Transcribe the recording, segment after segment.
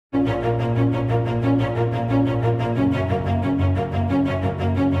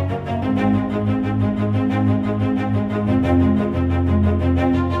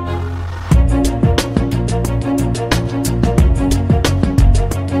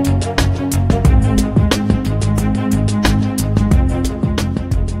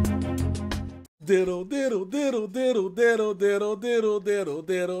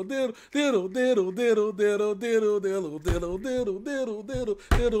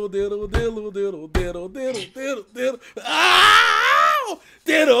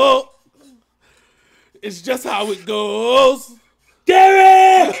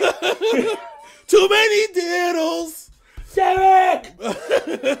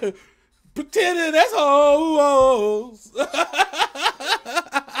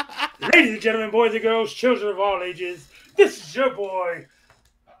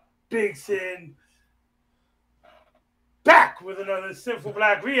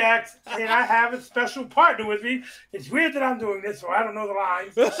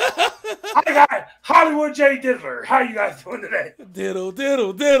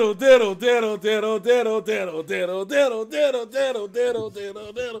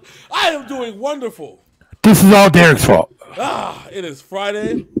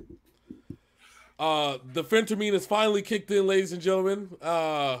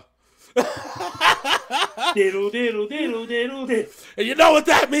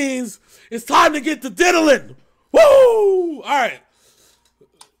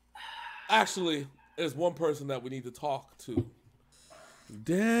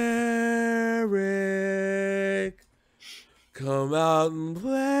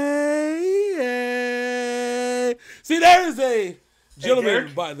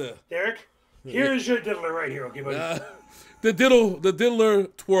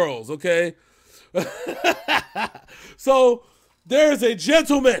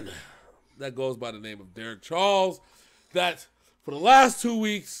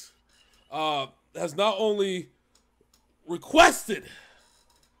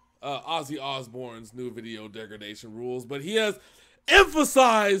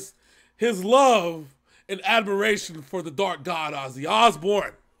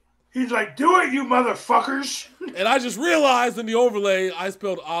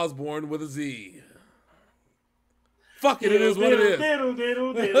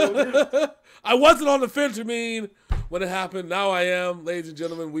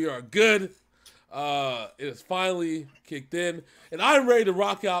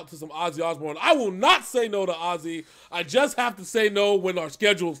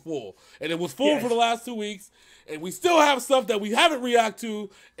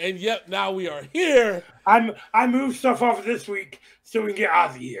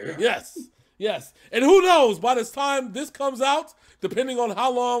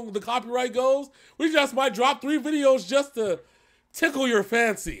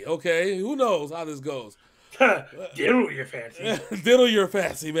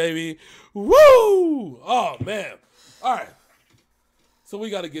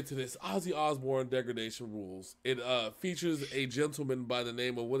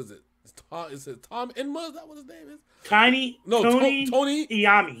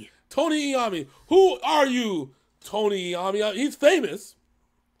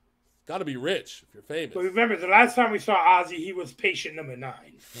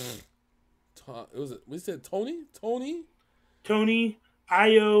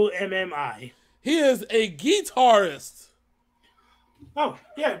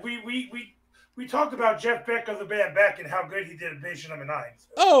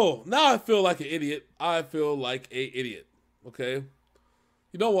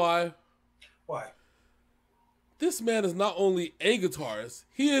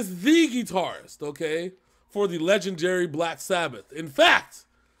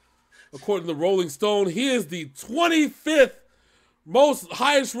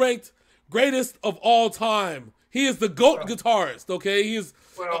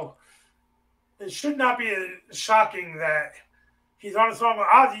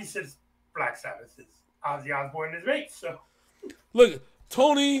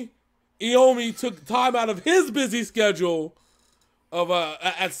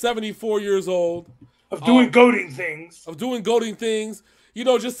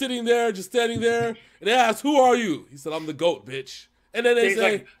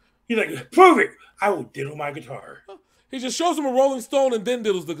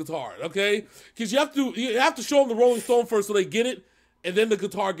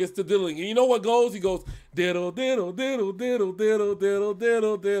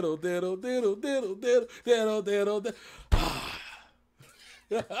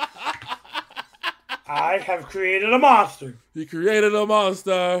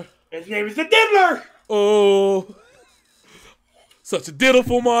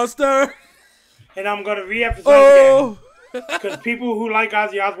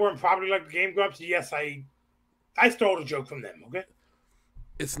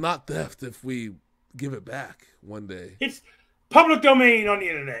give it back one day. It's public domain on the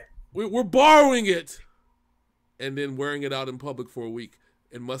internet. We're borrowing it and then wearing it out in public for a week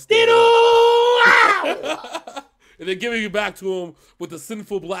and musting Diddle! and then giving it back to them with the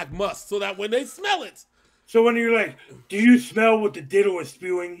Synful Blaq must so that when they smell it. So when you're like, do you smell what the diddle is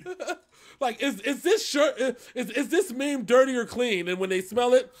spewing? Like, is this shirt, is this meme dirty or clean? And when they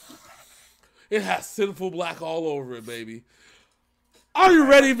smell it, it has Synful Blaq all over it, baby. Are you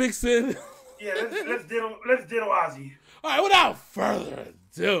ready, Vixen? Yeah, let's diddle Ozzy. All right, without further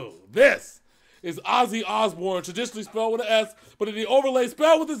ado, this is Ozzy Osbourne, traditionally spelled with an S, but in the overlay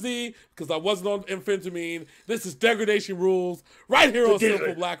spelled with a Z, because I wasn't on amphetamine. This is Degredation Rules, right here on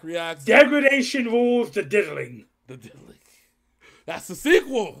Synful Blaq Reacts. Degradation Rules, the diddling. The diddling. That's the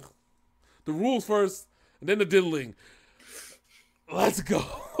sequel. The rules first, and then the diddling. Let's go.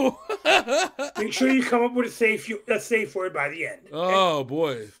 Make sure you come up with a safe word by the end. Okay? Oh,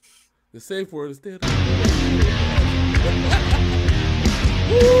 boy. The safe word is diddling.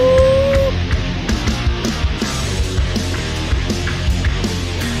 Woo!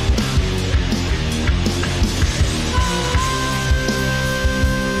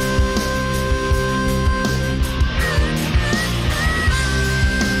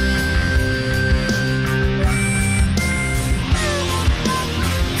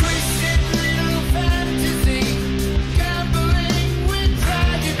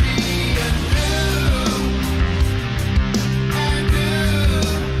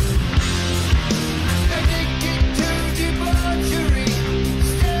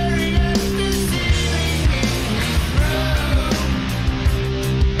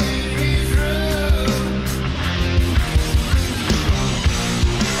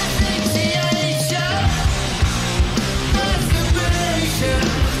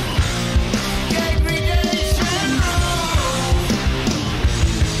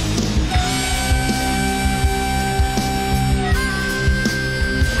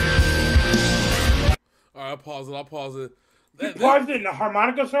 I'll pause it. You paused it in the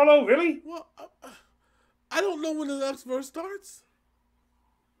harmonica solo? Really? Well, I don't know when the next verse starts.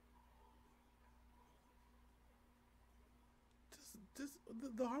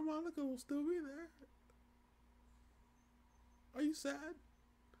 The harmonica will still be there. Are you sad?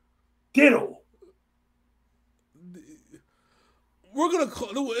 Diddle. We're going to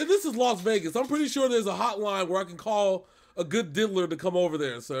call... This is Las Vegas. I'm pretty sure there's a hotline where I can call a good diddler to come over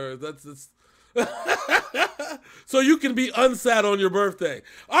there, sir. That's so you can be unsad on your birthday.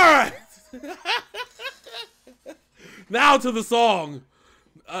 All right. Now to the song.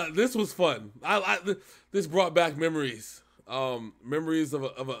 This was fun. This brought back memories. Memories of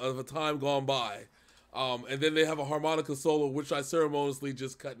a time gone by. And then they have a harmonica solo, which I ceremoniously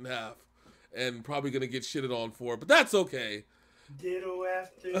just cut in half. And probably going to get shitted on for. But that's okay. Diddle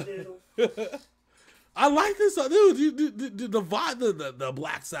after diddle. I like this, dude. The vibe, the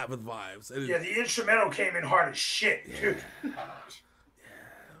Black Sabbath vibes. Yeah, the instrumental came in hard as shit, dude. Yeah. I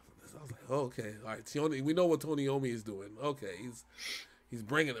was like, oh, okay, all right. Tony, we know what Tony Iommi is doing. Okay, he's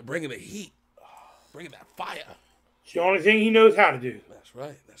bringing the heat, bringing that fire. It's the only thing he knows how to do. That's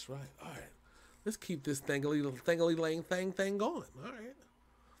right. All right, let's keep this thingly-lang thing going. All right.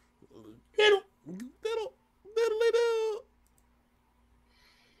 Diddle.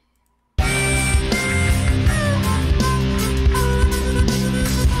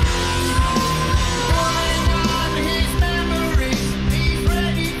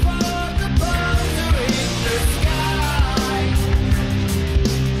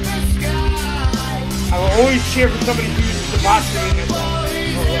 I will always cheer for somebody who uses the boxer in their song.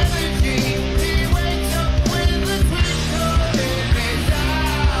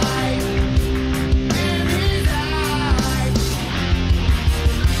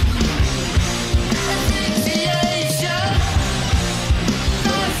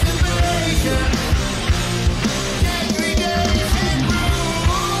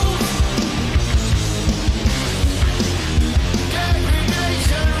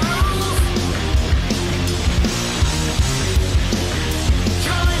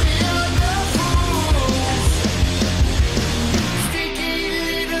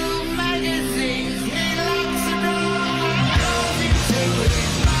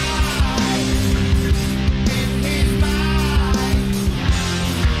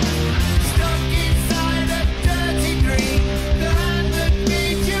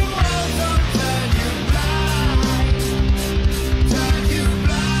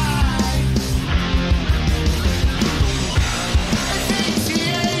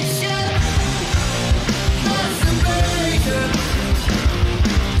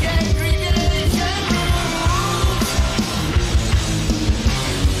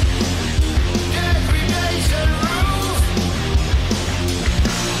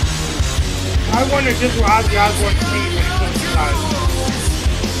 this is what Ozzy Osbourne sings when he closes his eyes.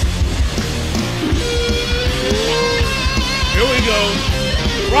 Here we go.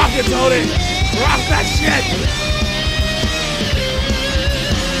 Rock it, Tony. Rock that shit.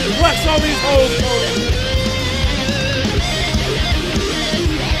 Flex on these hoes, Tony.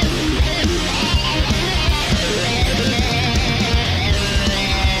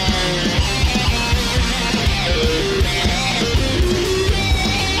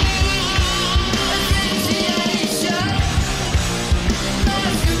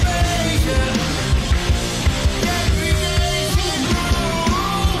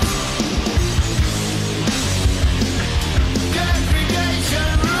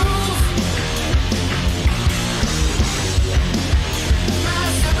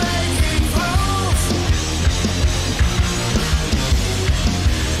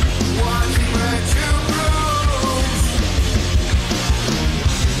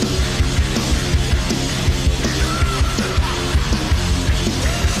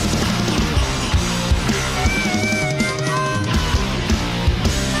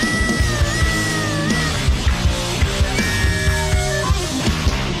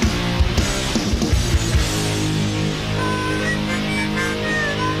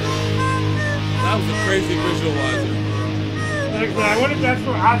 Crazy visualizer. I wonder if that's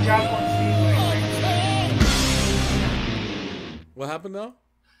what Ozzy Osbourne sees. What happened now?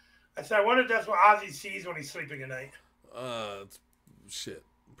 I said, I wonder if that's what Ozzy sees when he's sleeping at night. It's shit.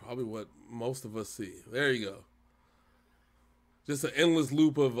 Probably what most of us see. There you go. Just an endless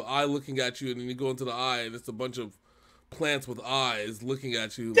loop of eye looking at you, and then you go into the eye, and it's a bunch of plants with eyes looking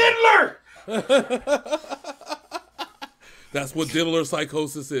at you. Diddler! That's what diddler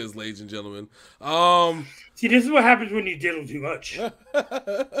psychosis is, ladies and gentlemen. See, this is what happens when you diddle too much.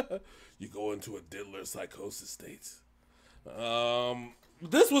 You go into a diddler psychosis state.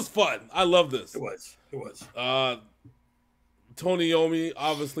 This was fun. I love this. It was. Tony Iommi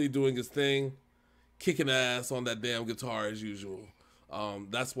obviously doing his thing, kicking ass on that damn guitar as usual.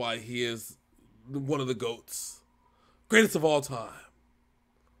 That's why he is one of the GOATs. Greatest of all time.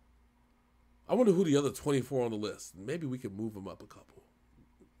 I wonder who the other 24 on the list. Maybe we could move them up a couple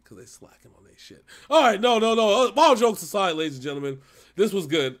because they slacking on their shit. All right, no. All jokes aside, ladies and gentlemen, this was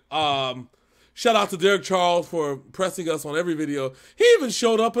good. Shout out to Derek Charles for pressing us on every video. He even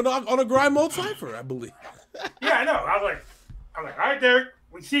showed up on a grind mode cipher, I believe. Yeah, I know. I was like, all right, Derek,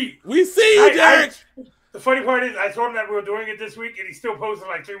 we see you. We see you, Derek. The funny part is, I told him that we were doing it this week, and he still posted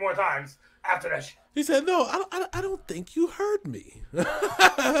like 3 more times after that shit. He said, "No, I don't think you heard me." He's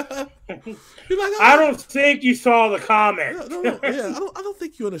like, I don't think you saw the comment. No, yeah, I don't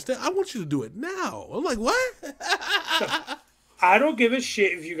think you understand. I want you to do it now. I'm like, what? I don't give a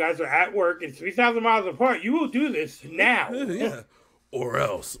shit if you guys are at work and 3,000 miles apart. You will do this now. Yeah. Or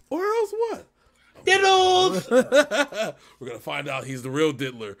else what? Diddles! We're going to find out he's the real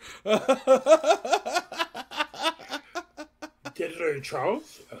diddler. Diddler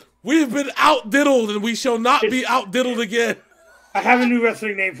Charles? We've been out-diddled, and we shall not be out-diddled again. I have a new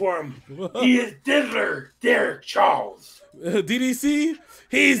wrestling name for him. He is Diddler Derek Charles. DDC?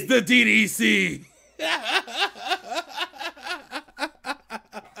 He's the DDC.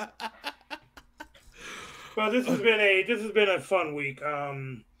 Well, this has been a fun week.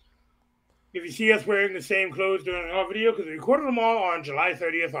 If you see us wearing the same clothes during our video, because we recorded them all on July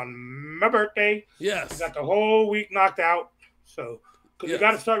 30th on my birthday. Yes. We got the whole week knocked out. So, because we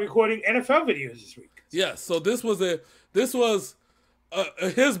got to start recording NFL videos this week. Yes. So this was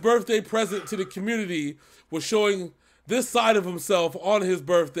his birthday present to the community, was showing this side of himself on his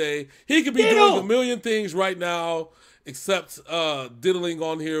birthday. He could be doing a million things right now, except diddling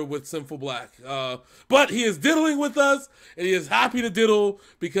on here with Synful Blaq. But he is diddling with us, and he is happy to diddle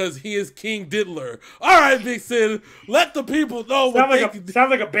because he is King Diddler. All right, Big Sid, let the people know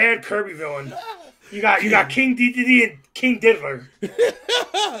Sounds like a bad Kirby villain. You got King DDD and King Diddler.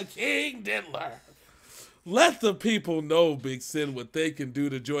 King Diddler. Let the people know, Big Sin, what they can do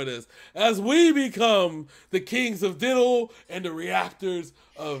to join us as we become the kings of diddle and the reactors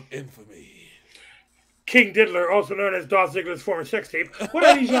of infamy. King Diddler, also known as Dolph Ziggler's former sex tape. What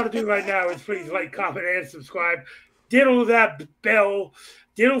I need y'all to do right now is please like, comment, and subscribe. Diddle that bell.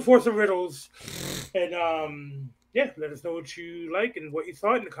 Diddle for some riddles. And, let us know what you like and what you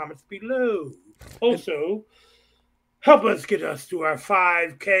thought in the comments below. Also, help us get us to our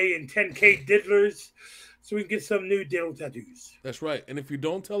 5K and 10K diddlers so we can get some new diddle tattoos. That's right. And if you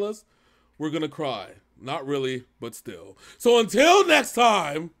don't tell us, we're going to cry. Not really, but still. So until next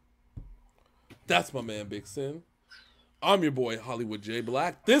time, that's my man, Big Sin. I'm your boy, Hollywood J.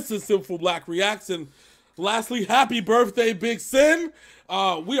 Black. This is Synful Blaq Reacts. And Lastly, happy birthday, Big Sin.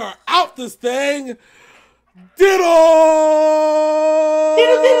 We are out this thing. Diddle!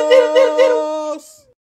 Diddle, diddle, diddle, diddle, diddle.